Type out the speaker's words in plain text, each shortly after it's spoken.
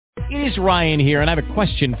It is Ryan here, and I have a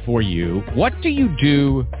question for you. What do you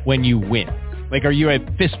do when you win? Like, are you a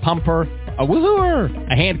fist pumper, a woohooer,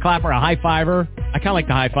 a hand clapper, a high fiver? I kind of like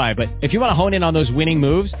the high five, but if you want to hone in on those winning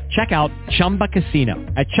moves, check out Chumba Casino.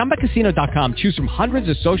 At ChumbaCasino.com, choose from hundreds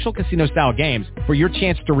of social casino-style games for your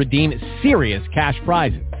chance to redeem serious cash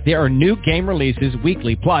prizes. There are new game releases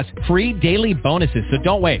weekly, plus free daily bonuses, so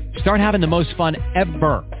don't wait. Start having the most fun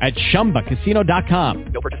ever at ChumbaCasino.com.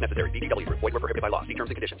 No purchase necessary. VGW Group. Void where prohibited by law. See terms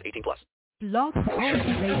and conditions. 18+. Blog Talk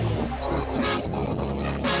Radio.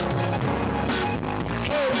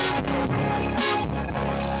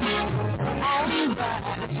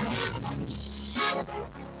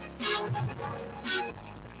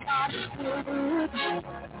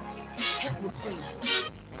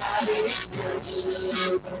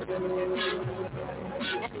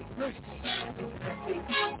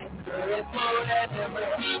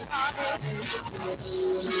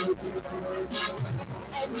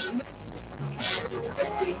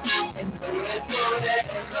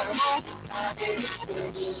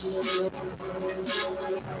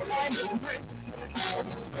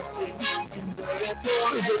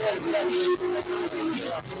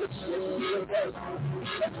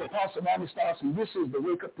 Apostle Ronnie Stossel. This is the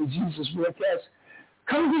Wake Up to Jesus broadcast.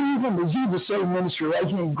 Come to you from the Jesus Save Ministry right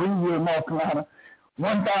here in Greenville, North Carolina,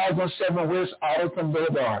 1007 West Arlington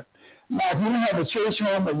Boulevard. Now, if you don't have a church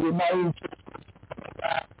home or you're not in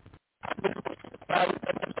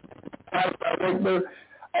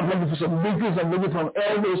I'm looking for some deacons, I'm looking for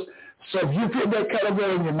elders. So if you fit that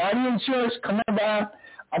category and you're not in church, come on by.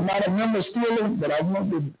 I'm not a member still, but I want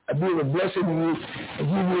to be a blessing to you and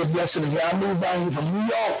give you a blessing to you. I moved down here from New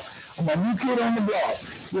York. I'm a new kid on the block.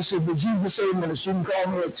 This is the Jesus Save Ministry. You can call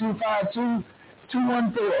me at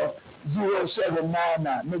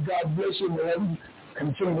 252-214-0799. May God bless you and may heaven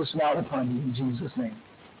continue to smile upon you in Jesus' name.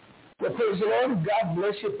 Well, praise the Lord. God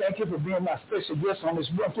bless you. Thank you for being my special guest on this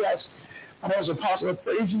broadcast. I know it's Apostle of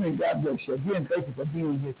Praise you, and God bless you. Again, thank you for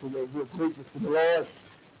being here today. We're grateful for the Lord.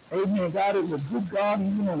 Amen. God is a good God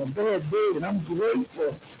even on a bad day, and I'm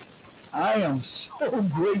grateful. I am so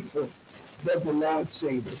grateful that the Lord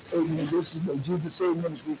saved us. Amen. This is the Jesus Save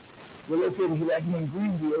Ministry. We're located here right here in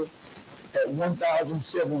Greenville at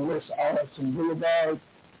 1007 West Arlington Boulevard.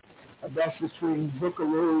 That's between Booker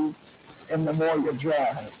Road and Memorial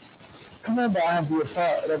Drive. Come on by and be a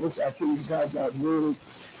part of us. I tell you, God's out really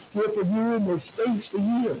here for you in the space for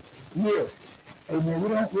years. Amen. We're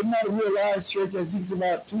not a real large church. I think it's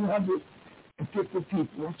about 250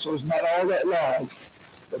 people, so it's not all that large.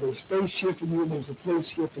 But there's space here for you, and there's a place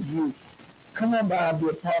here for you. Come on by and be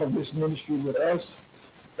a part of this ministry with us.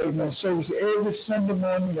 Amen. Service every Sunday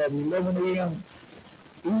morning at 11 a.m.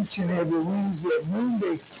 Each and every Wednesday at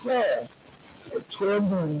noonday prayer at 12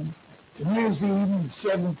 noon. Wednesday evening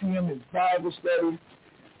at 7 p.m. is Bible study.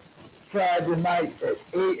 Friday night at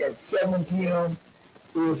 7 p.m.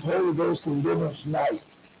 is Holy Ghost Deliverance Night.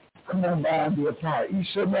 Come on by and be a part.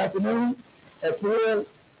 Each Sunday afternoon at 4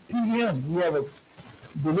 p.m. we have a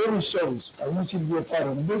deliverance service. I want you to be a part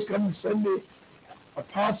of it. This coming Sunday,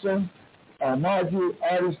 Apostle Marjorie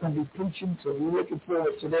Artist is going to be preaching, so we're looking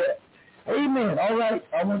forward to that. Amen. All right.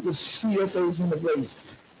 I want to see your face in the place.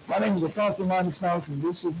 My name is Apostle Ronnie Stossel, and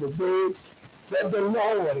this is the day that the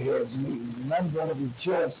Lord has made, and I'm going to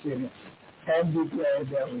rejoice in it and be glad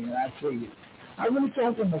that way. And I tell you, I want to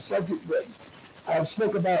talk on the subject that I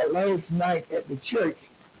spoke about last night at the church,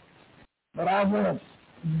 but I want to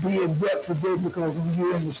be in depth today because I'm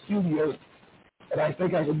here in the studio, and I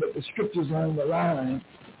think I can put the scriptures on the line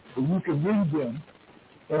so you can read them.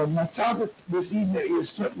 And my topic this evening is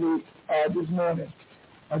simply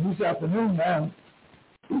this afternoon now,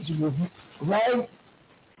 is right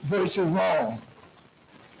versus wrong.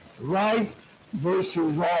 Right versus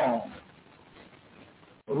wrong.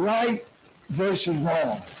 Right versus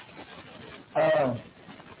wrong.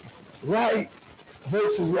 Right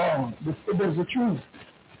versus wrong. There's the truth.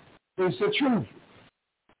 There's the truth.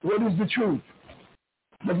 What is the truth?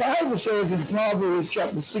 The Bible says in Proverbs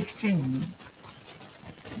chapter 16,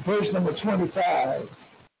 verse number 25,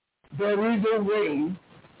 there is a way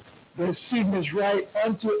that seemeth right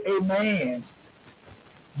unto a man,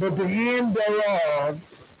 but the end thereof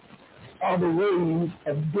are the ways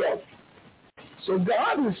of death. So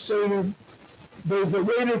God is saying there's a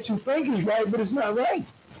way that you think is right, but it's not right.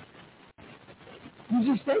 You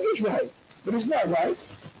just think it's right, but it's not right.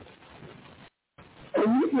 And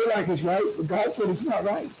you feel like it's right, but God said it's not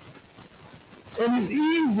right. And it's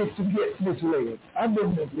easy to get misled. I've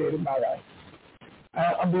been misled in my life.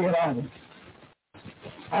 I'm being honest.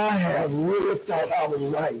 I have really thought I was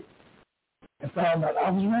right and found out I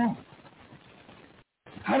was wrong.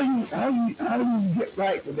 How do you get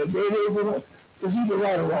right with that? It's either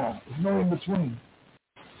right or wrong. There's no in between.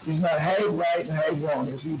 It's not half right and half wrong.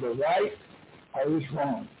 It's either right or it's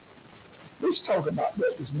wrong. Let's talk about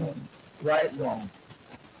that this morning. Right, wrong.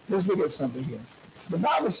 Let's look at something here. The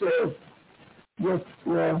Bible says,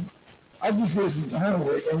 well, I just listen to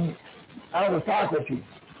homework and our faculty,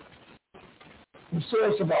 the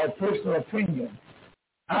source of our personal opinion,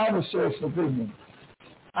 our source of opinion,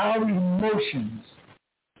 our emotions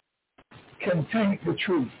can taint the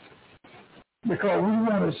truth because we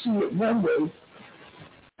want to see it one way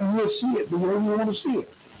and we'll see it the way we want to see it.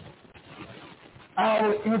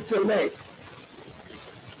 Our intellect,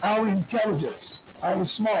 our intelligence, our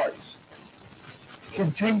smarts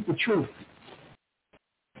can taint the truth.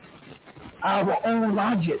 Our own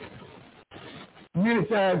logic many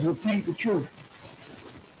times will taint the truth.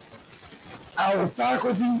 Our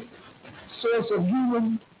faculty, source of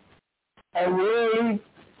human or worldly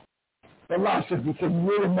philosophy can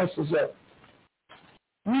really mess us up.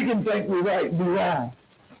 We can think we're right and be wrong.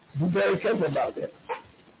 Be very careful about that.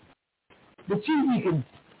 The TV can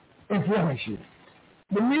influence you.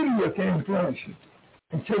 The media can influence you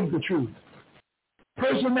and take the truth.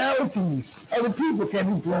 Personalities, other people can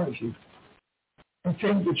influence you and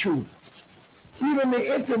take the truth. Even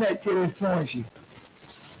the internet can influence you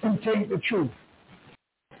and take the truth.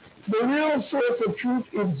 The real source of truth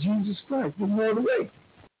is Jesus Christ. There's no other way.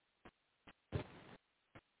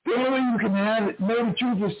 The only way you can know the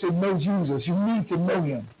truth is to know Jesus. You need to know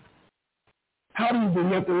him. How do you do?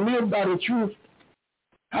 You have to live by the truth.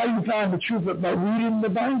 How do you find the truth? By reading the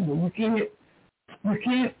Bible. You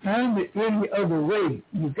can't find it any other way.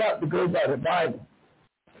 You've got to go by the Bible.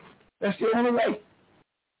 That's the only way.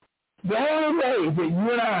 The only way that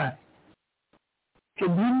you and I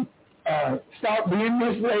can stop being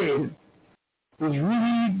misled is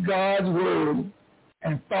read God's word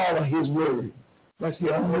and follow his word. That's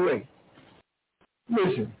the only way.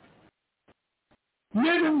 Listen,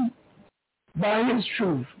 living by his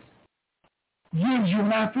truth gives you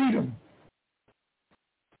my freedom.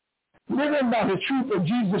 Living by the truth of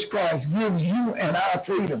Jesus Christ gives you and our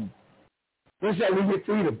freedom. That's how we get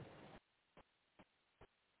freedom.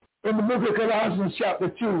 In the book of Colossians chapter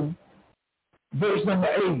 2, verse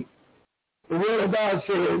number 8, the word of God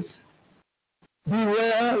says,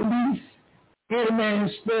 beware lest any man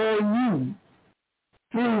spoil you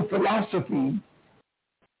through philosophy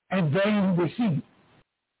and vain deceit,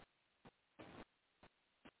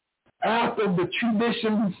 after the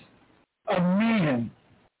traditions of men,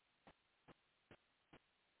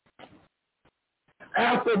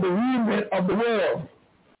 after the rudiment of the world,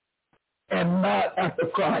 and not after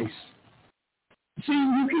Christ. See,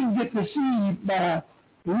 you can get deceived by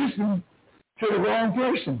listening to the wrong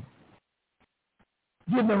person,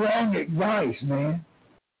 getting the wrong advice, man.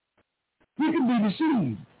 You can be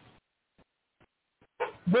deceived.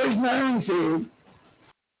 Verse 9 says,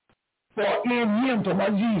 for in him, to my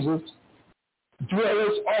Jesus,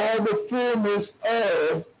 dwells all the fullness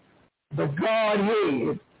of the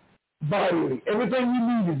Godhead bodily. Everything you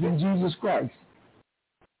need is in Jesus Christ.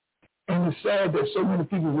 And it's sad that so many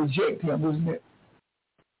people reject him, isn't it?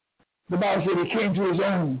 The Bible said he came to his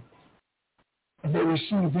own, and they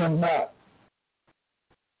received him not.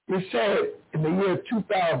 It's sad in the year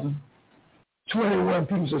 2021,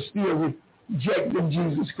 people are still rejecting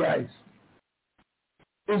Jesus Christ.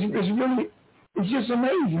 It's just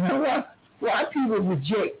amazing. Why people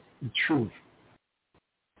reject the truth?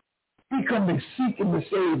 He come to seek and to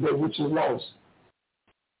save that which is lost.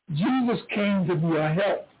 Jesus came to be a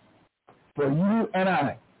help for you and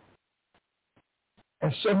I.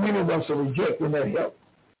 And so many of us are rejecting that help.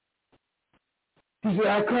 He said,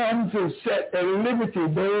 I come to set at liberty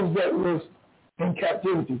those that was in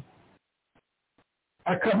captivity.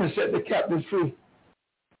 I come to set the captives free.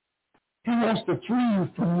 He wants to free you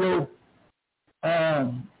from your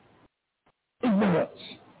ignorance.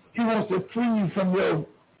 He wants to free you from your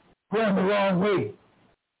going the wrong way.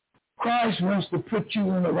 Christ wants to put you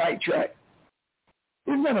on the right track.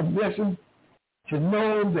 Isn't that a blessing to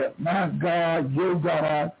know that my God, your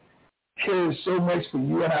God, cares so much for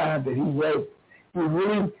you and I that he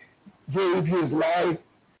really gave his life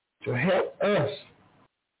to help us.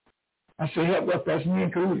 I say help us, that's me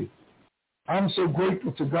included. I'm so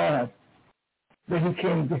grateful to God that he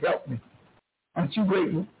came to help me. Aren't you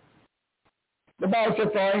grateful? The Bible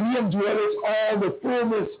says, for in him dwelleth all the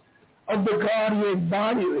fullness of the Godhead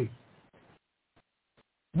bodily.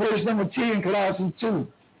 Verse number 10, Colossians 2.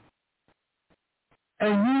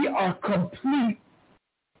 And we are complete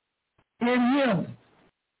in him,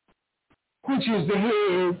 which is the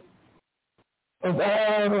head of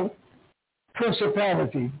all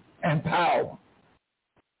principality, and power.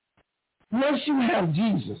 Once you have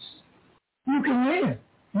Jesus, you can win.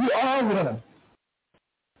 You are a winner.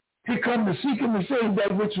 He come to seek and to save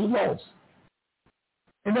that which was lost.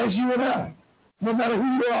 And that's you and I, no matter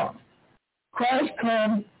who you are. Christ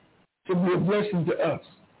come to be a blessing to us.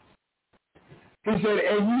 He said,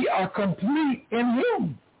 and ye are complete in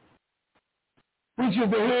him, which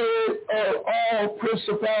is the head of all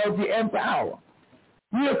principality and power.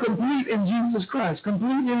 We are complete in Jesus Christ, complete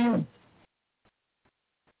in him.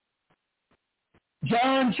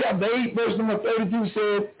 John chapter 8, verse number 32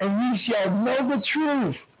 says, and ye shall know the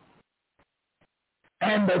truth,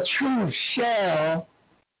 and the truth shall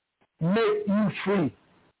make you free.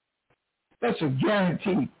 That's a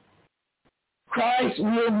guarantee. Christ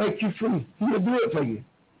will make you free. He will do it for you.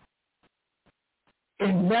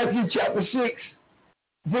 In Matthew chapter 6,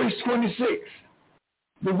 verse 26,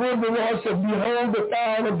 the word of the Lord said, behold the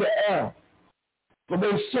fowl of the air, for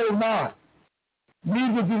they sow not,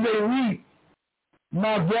 neither do they reap,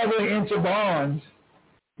 nor gather into barns,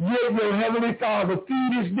 yet your heavenly Father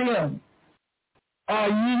feedeth them. Are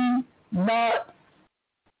ye not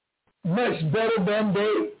much better than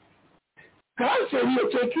they? God said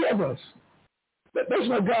he'll take care of us. That's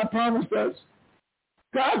what God promised us.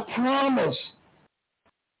 God promised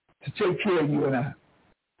to take care of you and I.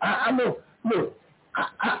 I know, look,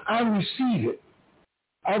 I received it.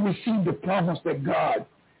 I received the promise that God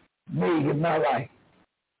made in my life.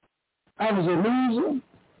 I was a loser.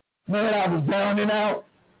 Man, I was down and out.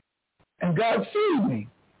 And God saved me.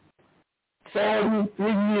 43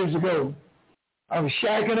 years ago, I was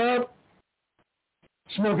shacking up,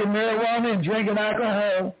 smoking marijuana and drinking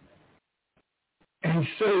alcohol, and he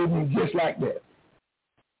saved me just like that.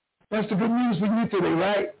 That's the good news for you today,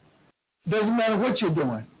 right? Doesn't matter what you're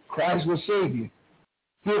doing. Christ will save you.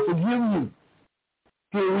 He'll forgive you.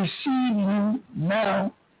 He'll receive you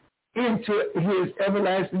now into his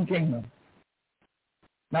everlasting kingdom.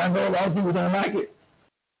 Now, I know a lot of people don't like it.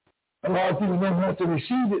 A lot of people don't want to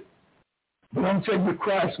receive it. But I'm telling you,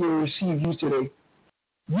 Christ will receive you today.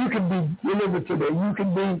 You can be delivered today. You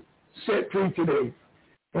can be set free today.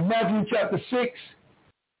 In Matthew chapter 6,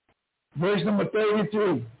 verse number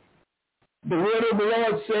 33, the word of the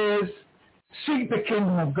Lord says, seek the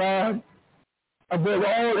kingdom of God above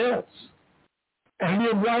all else, and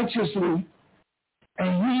live righteously, and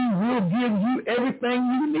he will give you everything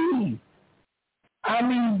you need. I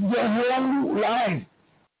mean, your whole life,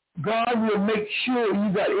 God will make sure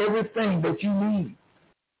you got everything that you need.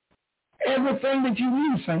 Everything that you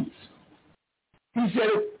need, saints. He said,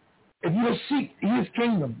 if you seek his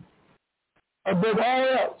kingdom above all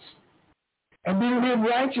else, and then live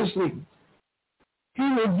righteously, he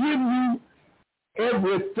will give you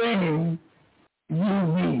everything you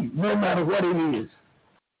need, no matter what it is.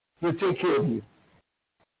 He'll take care of you.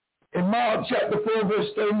 In Mark chapter 4, verse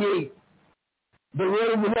 38, the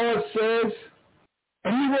word of the Lord says,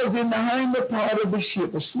 and he was in the hinder part of the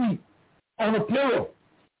ship, asleep, on a pillow.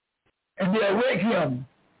 And they awake him,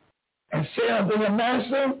 and say unto him,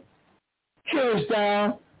 Master, carest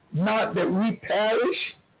thou not that we perish?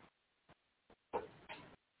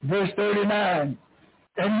 Verse 39,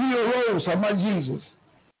 and he arose, how about Jesus,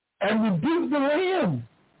 and rebuked the wind,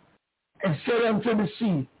 and said unto the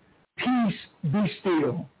sea, Peace, be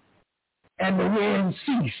still. And the wind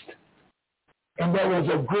ceased, and there was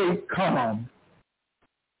a great calm.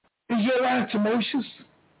 Is your life tumultuous?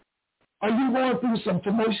 Are you going through some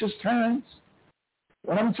tumultuous times?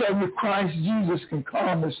 Well, I'm telling you, Christ Jesus can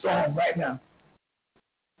calm the storm right now.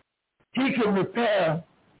 He can repair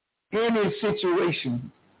any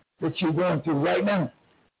situation that you're going through right now.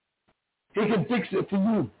 He can fix it for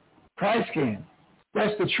you. Christ can.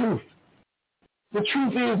 That's the truth. The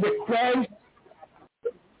truth is that Christ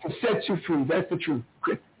will set you free. That's the truth.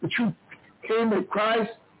 The truth came that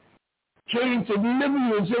Christ came to deliver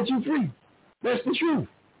you and set you free. That's the truth.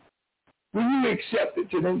 Will you accept it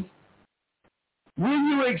today? Will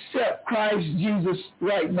you accept Christ Jesus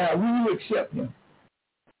right now? Will you accept him?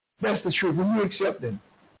 That's the truth. Will you accept him?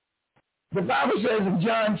 The Bible says in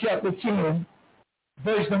John chapter 10,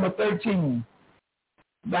 verse number 13,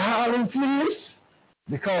 the howling flees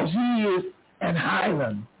because he is an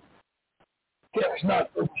highland. Cares not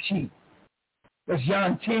for the sheep. That's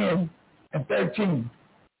John 10 and 13.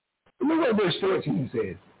 Look what verse 14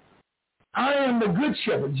 says. I am the good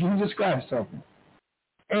shepherd, Jesus Christ talking,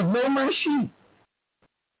 and know my sheep,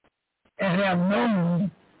 and have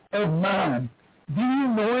known of mine. Do you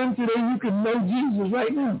know him today? You can know Jesus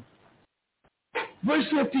right now. Verse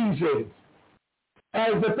 15 says,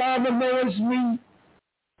 as the Father knows me,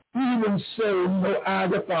 even so know I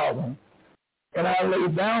the Father, and I lay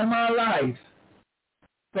down my life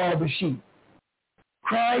for the sheep.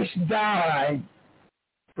 Christ died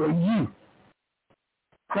for you.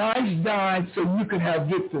 Christ died so you can have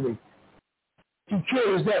victory. He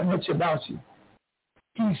cares that much about you.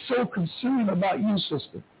 He's so concerned about you,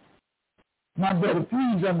 sister. My brother,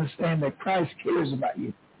 please understand that Christ cares about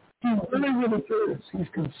you. He really, really cares. He's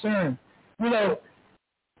concerned. You know,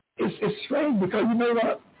 it's strange because you know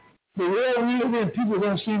what? The world we live in, people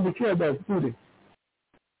don't seem to care about it, do they?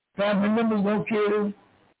 Family members don't care.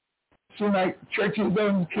 Seems like churches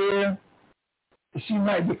don't care. It seems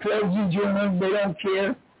like the clergy journals, they don't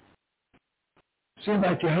care. Seems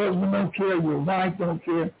like your husband don't care, your wife don't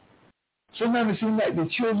care. Sometimes it seems like the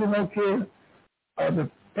children don't care, or the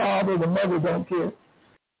father, the mother don't care.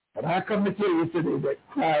 But I come to tell you today that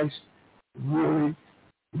Christ really,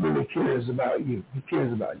 really cares about you. He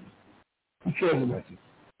cares about you. He cares about you.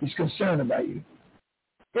 He's concerned about you.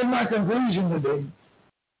 In my conclusion today,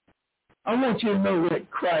 I want you to know that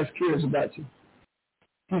Christ cares about you.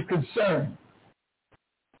 He's concerned.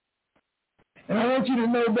 And I want you to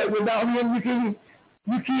know that without him, you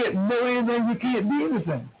can't know anything, you can't be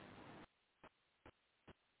anything.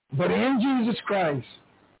 But in Jesus Christ,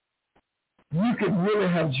 you can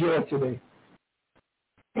really have joy today.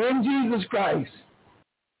 In Jesus Christ,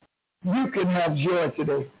 you can have joy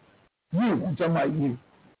today. You, I'm talking about you.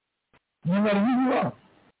 No matter who you are.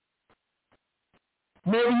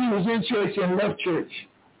 Maybe you was in church and left church.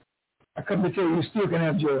 I come to tell you, you still can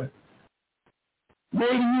have joy.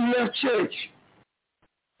 Maybe you left church.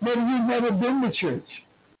 Maybe you've never been to church.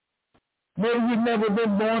 Maybe you've never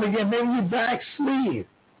been born again. Maybe you backslid.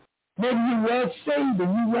 Maybe you were saved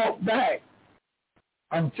and you walked back.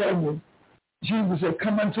 I'm telling you, Jesus said,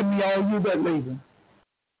 come unto me, all you that labor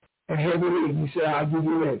and heavy laden. He said, I'll give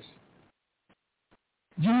you rest.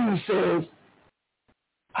 Jesus says,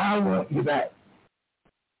 I want you back.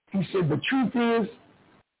 He said, the truth is,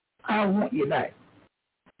 I want you back.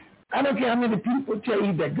 I don't care how many people tell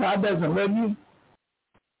you that God doesn't love you.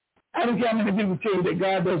 I don't care how many people tell you that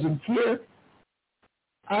God doesn't care.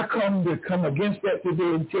 I come against that today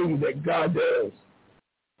and tell you that God does.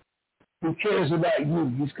 He cares about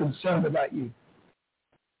you. He's concerned about you.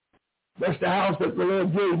 That's the house that the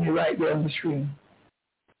Lord gave me right there on the screen.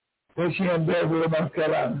 That's here in Bearville, North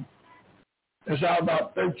Carolina. That's out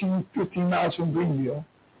about 13, 15 miles from Greenville.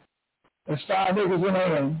 That's 5 acres of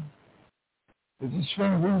land. There's a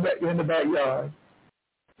swimming pool back there in the backyard.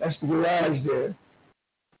 That's the garage there.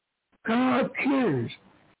 God cares.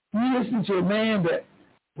 You listen to a man that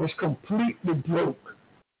was completely broke.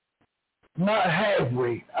 Not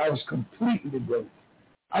halfway. I was completely broke.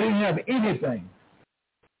 I didn't have anything.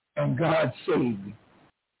 And God saved me.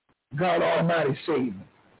 God Almighty saved me.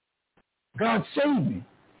 God saved me.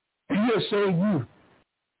 And he'll save you.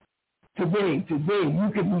 Today,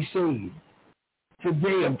 you can be saved.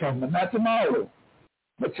 Today I'm talking about, not tomorrow,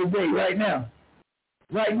 but today, right now,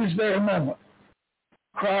 right this very moment.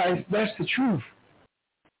 Christ, that's the truth.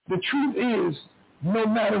 The truth is, no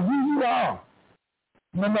matter who you are,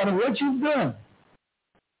 no matter what you've done,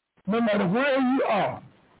 no matter where you are,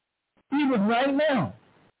 even right now,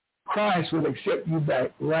 Christ will accept you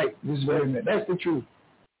back right this very minute. That's the truth.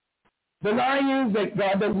 The lie is that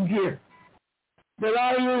God doesn't care. The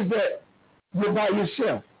lie is that you're by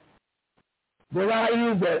yourself. The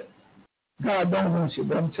lie is that God don't want you,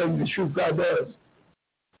 but I'm telling you the truth, God does.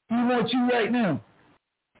 He wants you right now.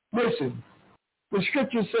 Listen, the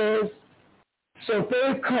scripture says, so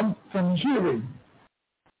faith comes from hearing.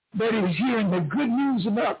 That is hearing the good news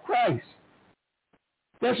about Christ.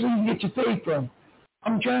 That's where you get your faith from.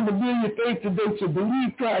 I'm trying to build your faith today to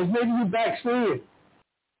believe Christ. Maybe you backslid.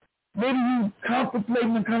 Maybe you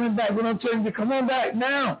contemplating and coming back. But I'm telling you, come on back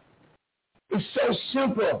now. It's so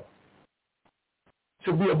simple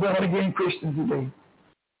to be a born-again Christian today.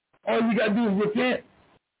 All you got to do is repent.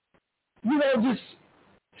 You know, just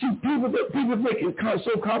see, people make it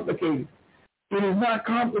so complicated. It is not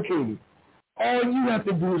complicated. All you have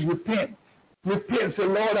to do is repent. Repent. Say,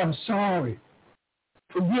 Lord, I'm sorry.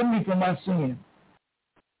 Forgive me for my sin.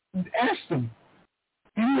 Ask him.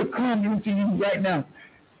 And he'll come into you right now.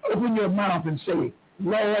 Open your mouth and say,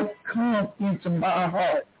 Lord, come into my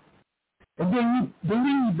heart. And then you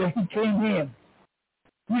believe that he came in.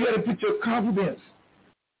 You got to put your confidence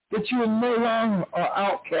that you are no longer an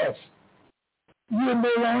outcast. You are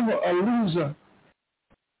no longer a loser,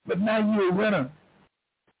 but now you're a winner.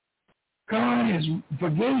 God has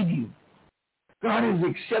forgave you. God is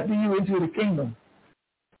accepting you into the kingdom.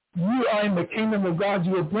 You are in the kingdom of God.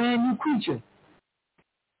 You're a brand new creature.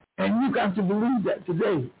 And you got to believe that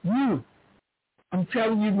today. You. I'm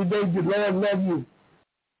telling you today, the Lord loves you.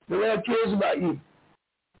 The Lord cares about you.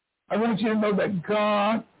 I want you to know that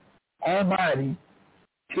God Almighty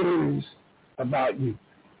cares about you.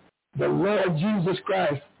 The Lord Jesus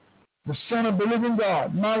Christ, the Son of the living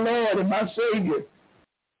God, my Lord and my Savior,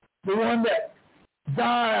 the one that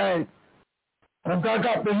died on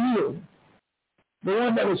Golgotha Hill, the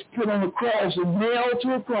one that was put on the cross and nailed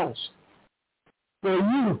to a cross for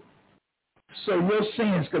you, so your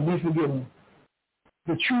sins could be forgiven.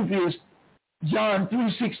 The truth is, John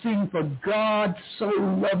 3:16, for God so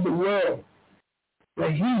loved the world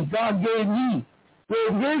that God gave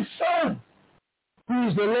his Son, who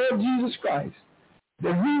is the Lord Jesus Christ,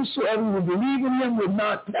 that whosoever will believe in him will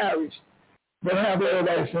not perish, but have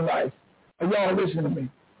everlasting life. Are y'all listening to me?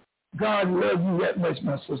 God loved you that much,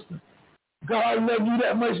 my sister. God loved you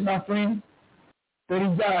that much, my friend, that he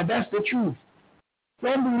died. That's the truth.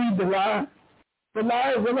 Don't believe the lie. The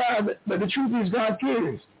lie is a lie, but the truth is God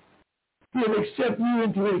cares. He'll accept you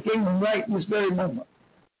into his kingdom right this very moment.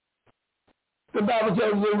 The Bible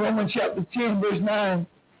tells us in Romans chapter 10, verse 9,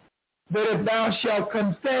 that if thou shalt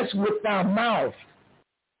confess with thy mouth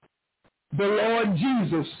the Lord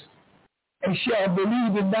Jesus, and shalt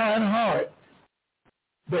believe in thine heart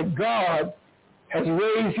that God has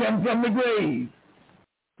raised him from the grave,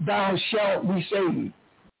 thou shalt be saved.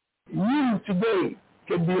 You today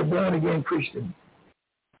can be a born-again Christian.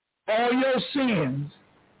 All your sins,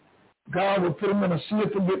 God will put them in a sea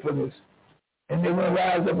of forgetfulness, and they won't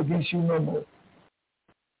rise up against you no more.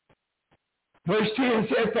 Verse 10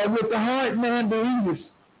 says, for with the heart man believeth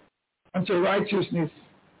unto righteousness,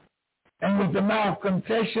 and with the mouth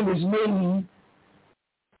confession is made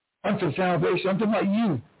unto salvation. I'm talking about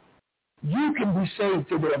you. You can be saved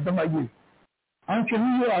today. I'm talking about you. I don't care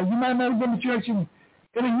who you are. You might not have been to church in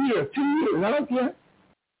a year, 2 years. I don't care.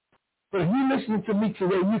 But if you listen to me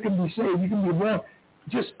today, you can be saved. You can be born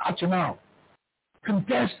just out your mouth.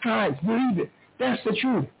 Confess Christ. Believe it. That's the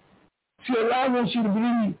truth. See, the lie wants you to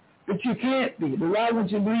believe that you can't be. The lie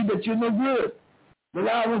wants you to believe that you're no good. The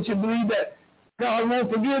lie wants you to believe that God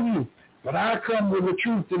won't forgive you. But I come with the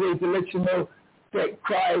truth today to let you know that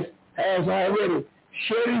Christ has already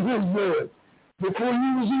shedded his blood. Before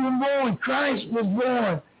you was even born, Christ was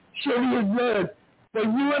born, shedding his blood for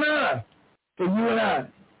you and I. For you and I.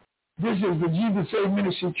 This is the Jesus Save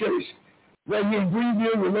Ministry Church. Right here in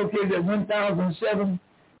Greenville, we're located at 1007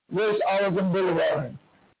 West Olive Boulevard.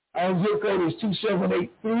 Our zip code is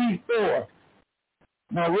 27834.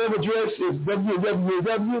 My web address is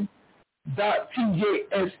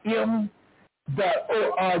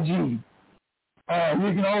www.tjsm.org. You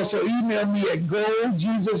can also email me at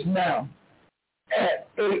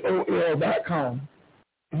gojesusnow@aol.com.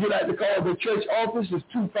 If you'd like to call the church office, it's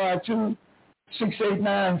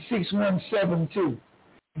 252-689-6172.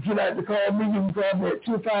 If you'd like to call me, you can call me at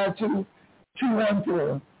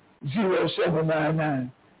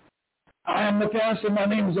 252-214-0799. I am the pastor. My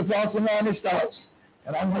name is Apostle Lonnie Stotts,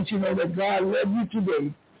 and I want you to know that God loves you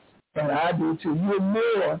today, and I do too. You're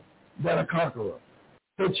more than a conqueror.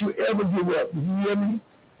 Don't you ever give up. You hear me?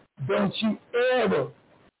 Don't you ever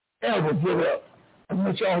give up. I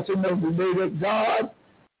want y'all to know today that God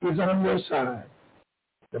is on your side.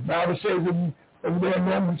 The Bible says over there in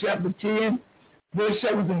Romans chapter 10, verse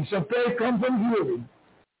 17, so faith comes from hearing,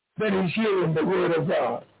 that is hearing the word of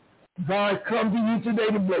God. God come to you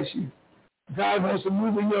today to bless you. God wants to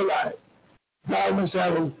move in your life. God wants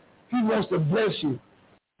to he wants to bless you.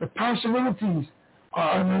 The possibilities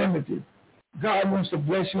are unlimited. God wants to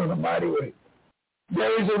bless you in a mighty way.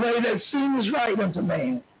 There is a way that seems right unto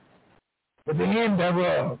man, but the end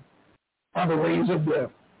thereof are the ways of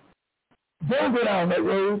death. Don't go down that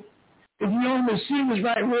road. If you're on the seems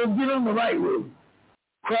right road, get on the right road.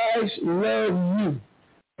 Christ loves you,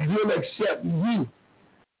 and he'll accept you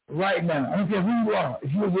right now. I don't care who you are.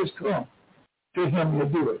 If you'll just come to him, he'll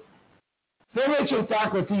do it. Don't let your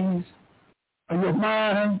faculties or your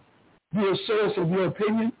mind be a source of your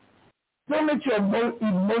opinion. Don't let your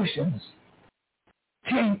emotions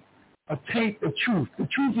taint the truth. The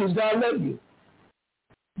truth is God loves you.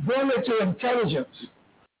 Don't let your intelligence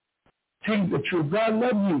taint the truth. God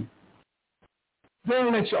loves you.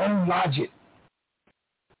 Don't let your own logic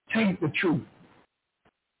taint the truth.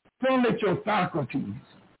 Don't let your faculties,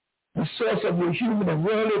 the source of your human and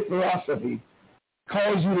worldly philosophy,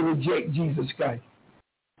 cause you to reject Jesus Christ.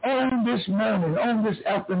 On this morning, on this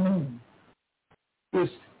afternoon,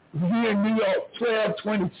 it's here in New York,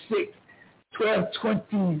 12:26,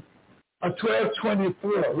 12:20, or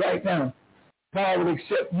 12:24 right now. God will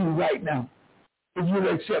accept you right now. If you'll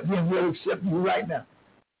accept him, he'll accept you right now.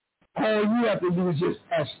 All you have to do is just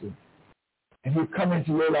ask him, and he'll come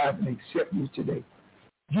into your life and accept you today.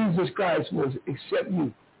 Jesus Christ will accept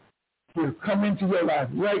you He'll come into your life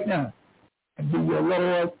right now and be your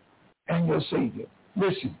Lord and your Savior.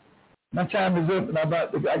 Listen, my time is up and I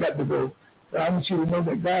got to go. But I want you to know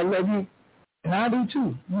that God loves you, and I do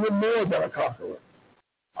too. You are more than a conqueror.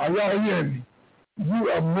 Are y'all hearing me? You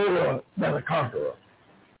are more than a conqueror.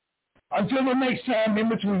 Until the next time, in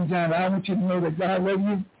between time, I want you to know that God loves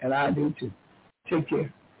you, and I do too. Take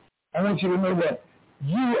care. I want you to know that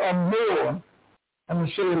you are more, I'm going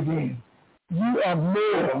to say it again, you are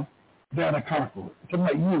more than a conqueror. I'm talking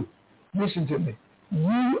about you. Listen to me.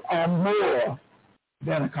 You are more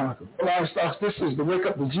than a conqueror. Well, this is the Wake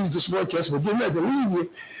Up with Jesus broadcast. We're getting ready to leave you,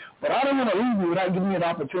 but I don't want to leave you without giving you an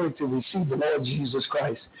opportunity to receive the Lord Jesus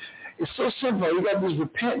Christ. It's so simple. You got to just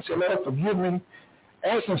repent, say, Lord, forgive me.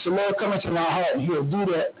 Ask him, say, Lord, come into my heart, and he'll do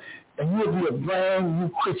that. And you'll be a brand new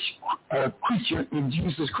creature in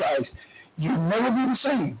Jesus Christ. You'll never be the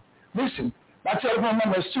same. Listen, my telephone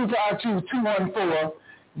number is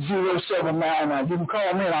 252-214-0799. You can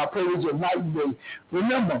call me and I'll pray with you night and day.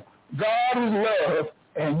 Remember, God is love,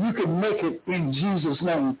 and you can make it in Jesus'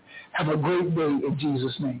 name. Have a great day in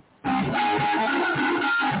Jesus' name.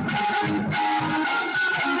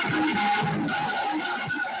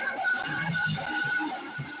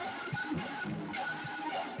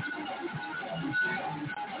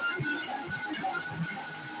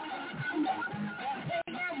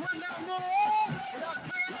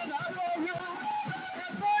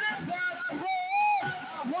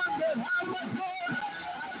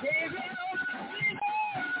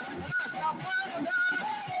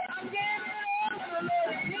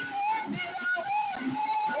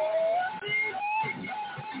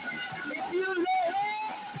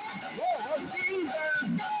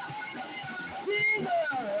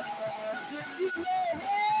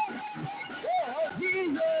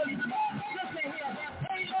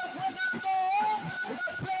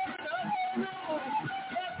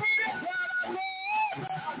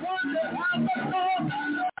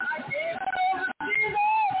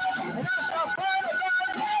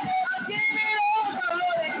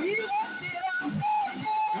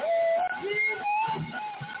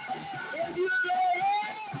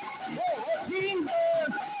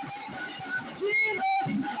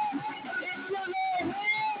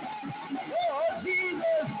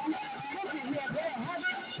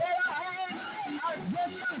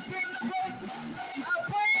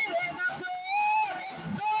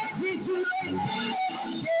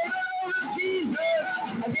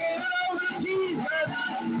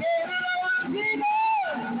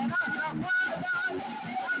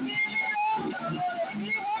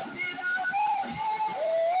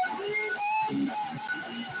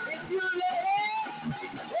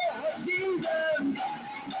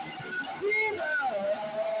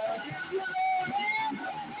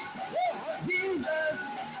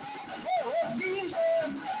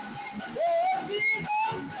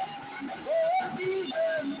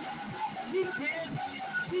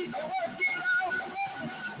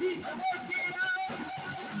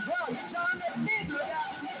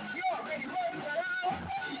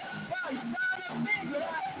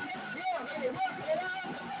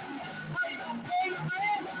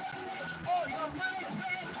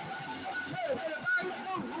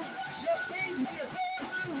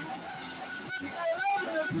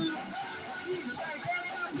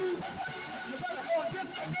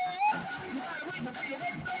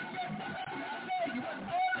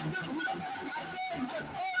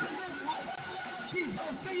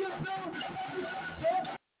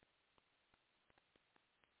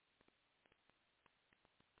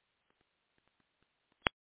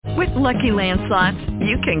 With Lucky Land Slots,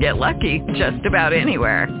 you can get lucky just about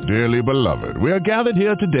anywhere. Dearly beloved, we are gathered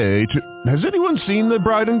here today to... Has anyone seen the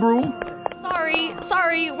bride and groom?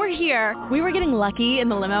 Sorry, we're here. We were getting lucky in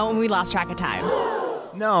the limo and we lost track of time.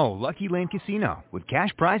 No, Lucky Land Casino, with cash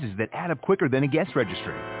prizes that add up quicker than a guest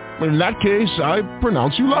registry. In that case, I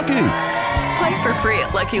pronounce you lucky. Play for free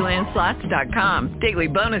at LuckyLandSlots.com. Daily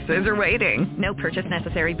bonuses are waiting. No purchase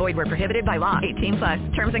necessary. Void where prohibited by law.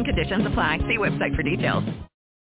 18+. Terms and conditions apply. See website for details.